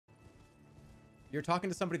You're talking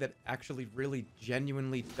to somebody that actually really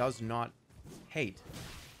genuinely does not hate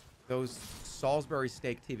those Salisbury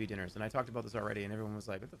steak TV dinners. And I talked about this already, and everyone was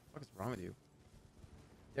like, what the fuck is wrong with you?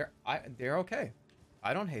 They're okay.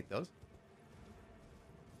 I don't hate those.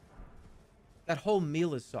 That whole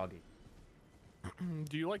meal is soggy.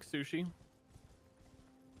 Do you like sushi?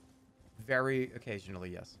 Very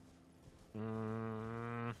occasionally, yes.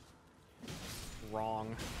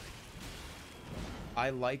 Wrong.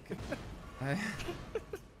 I like...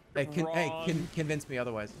 hey, convince me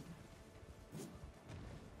otherwise.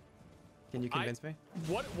 Can you convince me?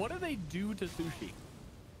 What do they do to sushi?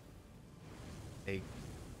 They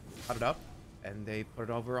cut it up and they put it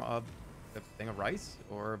over a thing of rice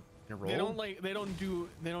or in a roll. They don't do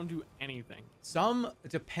anything. It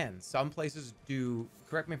depends. Some places do,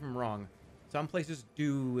 correct me if I'm wrong, some places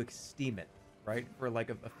do steam it, right? For like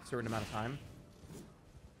a certain amount of time.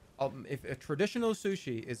 If a traditional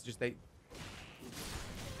sushi is just it's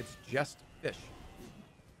just fish.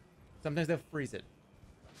 Sometimes they'll freeze it.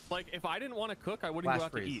 Like, if I didn't want to cook, I wouldn't go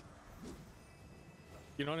out to eat.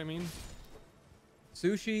 You know what I mean?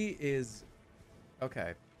 Sushi is...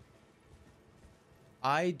 Okay.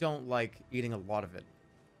 I don't like eating a lot of it.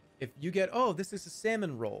 If you get, oh, this is a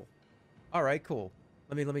salmon roll. All right, cool.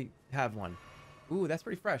 Let me have one. Ooh, that's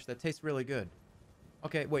pretty fresh. That tastes really good.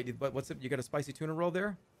 Okay, wait, what's it? You got a spicy tuna roll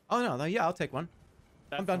there? Oh, no, yeah, I'll take one.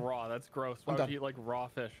 That's raw. That's gross. Why would you eat, like, raw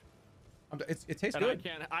fish? It tastes good.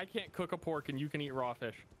 I can't cook a pork and you can eat raw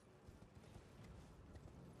fish.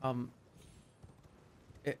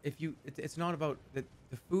 It's not about the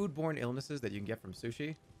foodborne illnesses that you can get from sushi,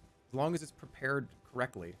 as long as it's prepared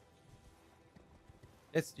correctly.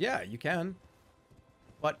 Yeah, you can.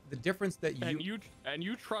 But the difference that you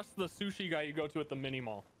trust the sushi guy you go to at the mini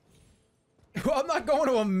mall. Well, I'm not going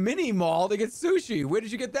to a mini mall to get sushi. Where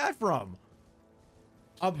did you get that from?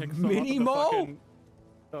 A mini mall?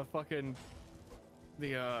 The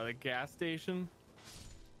gas station.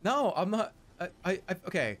 No, I'm not.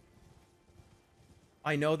 Okay.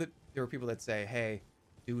 I know that there are people that say, "Hey,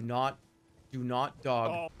 do not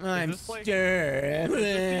dog." Oh, I'm Ster.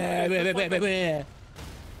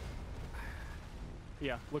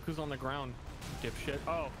 Yeah, look who's on the ground, dipshit.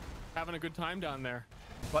 Oh, having a good time down there.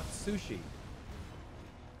 But sushi.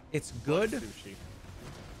 It's good. Sushi.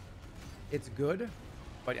 It's good,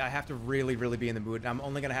 but I have to really, really be in the mood. I'm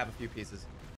only gonna have a few pieces.